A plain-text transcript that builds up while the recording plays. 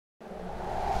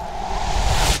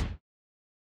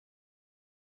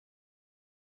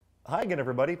Hi again,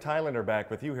 everybody. Linder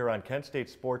back with you here on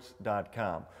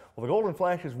KentStateSports.com. Well, the Golden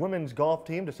Flashes women's golf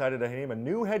team decided to name a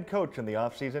new head coach in the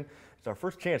offseason. It's our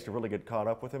first chance to really get caught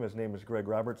up with him. His name is Greg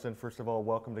Robertson. First of all,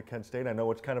 welcome to Kent State. I know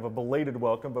it's kind of a belated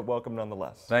welcome, but welcome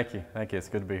nonetheless. Thank you. Thank you. It's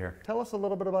good to be here. Tell us a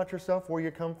little bit about yourself, where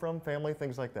you come from, family,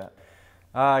 things like that.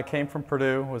 I came from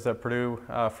Purdue, was at Purdue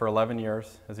for 11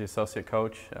 years as the associate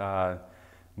coach.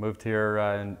 Moved here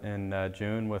in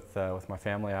June with my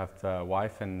family. I have a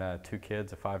wife and 2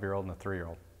 kids, a 5-year-old and a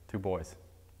 3-year-old, 2 boys.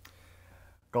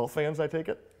 Golf fans, I take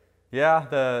it? Yeah,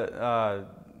 the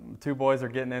 2 boys are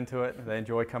getting into it. They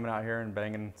enjoy coming out here and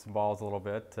banging some balls a little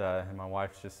bit. And my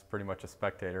wife's just pretty much a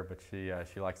spectator, but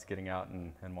she likes getting out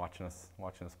and watching us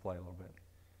play a little bit.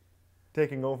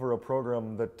 Taking over a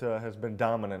program that has been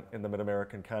dominant in the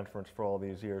Mid-American Conference for all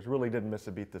these years. Really didn't miss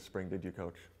a beat this spring, did you,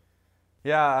 Coach?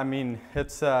 Yeah, I mean,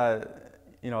 it's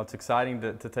it's exciting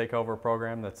to take over a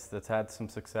program that's had some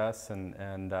success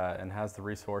and has the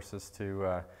resources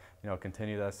to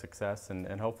continue that success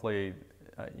and hopefully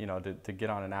to get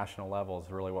on a national level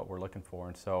is really what we're looking for.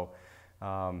 And so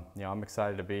I'm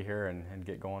excited to be here and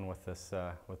get going with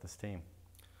this team.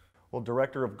 Well,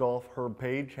 Director of Golf Herb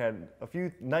Page had a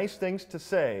few nice things to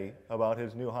say about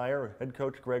his new hire, head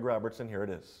coach Greg Robertson. Here it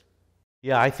is.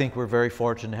 Yeah, I think we're very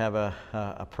fortunate to have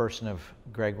a person of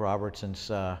Greg Robertson's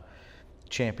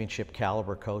championship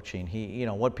caliber coaching. He,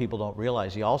 what people don't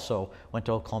realize, he also went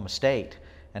to Oklahoma State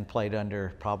and played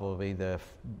under probably the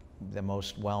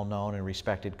most well-known and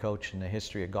respected coach in the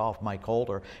history of golf, Mike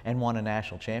Holder, and won a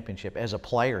national championship as a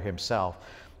player himself.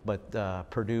 But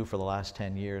Purdue, for the last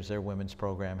 10 years, their women's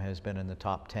program has been in the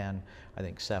top 10, I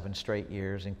think 7 straight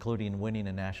years, including winning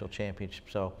a national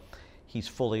championship. So he's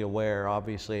fully aware.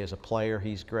 Obviously, as a player,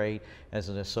 he's great. As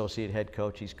an associate head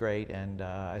coach, he's great. And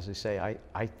as I say,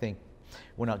 I think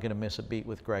we're not going to miss a beat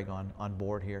with Greg on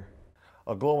board here.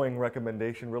 A glowing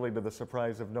recommendation, really to the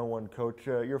surprise of no one, Coach.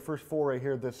 Your first foray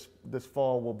here this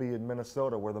fall will be in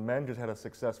Minnesota, where the men just had a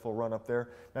successful run up there.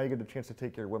 Now you get a chance to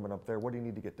take your women up there. What do you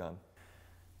need to get done?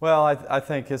 Well, I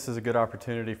think this is a good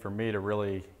opportunity for me to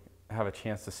really have a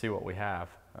chance to see what we have.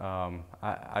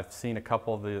 I've seen a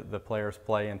couple of the players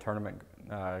play in tournament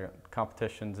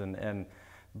competitions,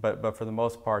 but for the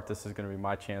most part, this is going to be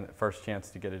my first chance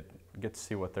to get to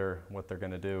see what they're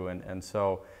going to do, and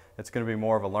so it's going to be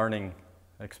more of a learning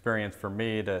experience for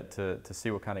me to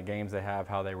see what kind of games they have,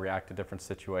 how they react to different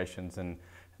situations, and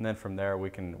then from there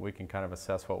we can kind of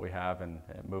assess what we have and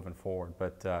moving forward.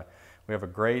 But we have a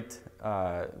great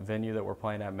venue that we're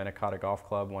playing at, Minnetonka Golf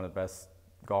Club, one of the best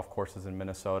golf courses in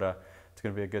Minnesota. It's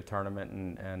going to be a good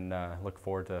tournament, and look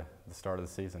forward to the start of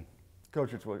the season.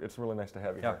 Coach, it's really nice to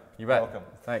have you here. Yeah, you bet. Welcome.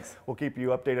 Thanks. We'll keep you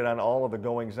updated on all of the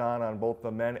goings-on both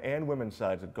the men and women's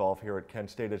sides of golf here at Kent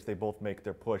State as they both make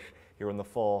their push here in the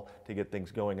fall to get things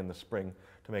going in the spring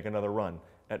to make another run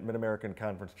at Mid-American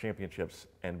Conference Championships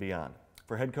and beyond.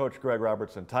 For head coach Greg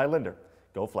Robertson, Linder,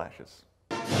 go Flashes.